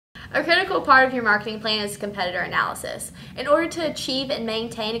A critical part of your marketing plan is competitor analysis. In order to achieve and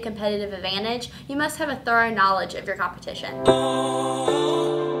maintain a competitive advantage, you must have a thorough knowledge of your competition.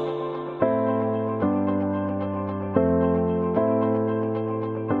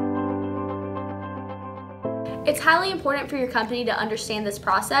 It's highly important for your company to understand this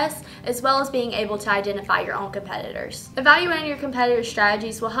process, as well as being able to identify your own competitors. Evaluating your competitors'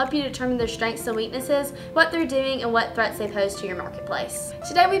 strategies will help you determine their strengths and weaknesses, what they're doing, and what threats they pose to your marketplace.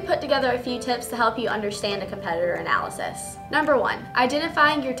 Today we put together a few tips to help you understand a competitor analysis. Number 1,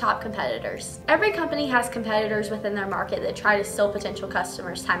 identifying your top competitors. Every company has competitors within their market that try to steal potential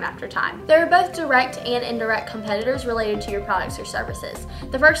customers time after time. There are both direct and indirect competitors related to your products or services.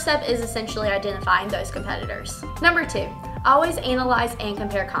 The first step is essentially identifying those competitors. Number 2, always analyze and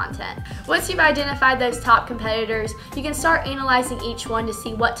compare content. Once you've identified those top competitors, you can start analyzing each one to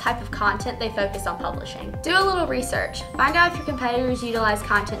see what type of content they focus on publishing. Do a little research. Find out if your competitors utilize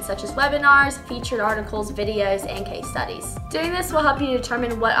content such as webinars, featured articles, videos, and case studies. Doing this will help you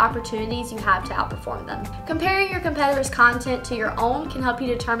determine what opportunities you have to outperform them. Comparing your competitors' content to your own can help you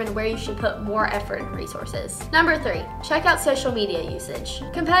determine where you should put more effort and resources. Number 3, check out social media usage.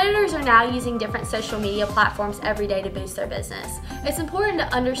 Competitors are now using different social media platforms every day to boost their business. It's important to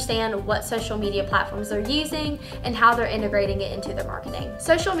understand what social media platforms they're using and how they're integrating it into their marketing.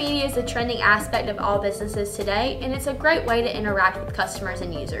 Social media is a trending aspect of all businesses today, and it's a great way to interact with customers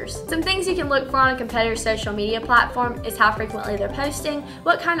and users. Some things you can look for on a competitor's social media platform is how frequently they're posting,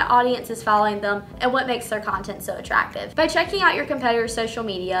 what kind of audience is following them, and what makes their content so attractive. By checking out your competitor's social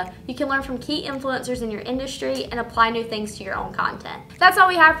media, you can learn from key influencers in your industry and apply new things to your own content. That's all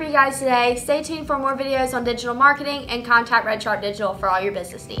we have for you guys today. Stay tuned for more videos on digital marketing and contact Red Shark Digital for all your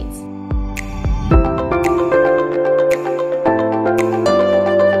business needs.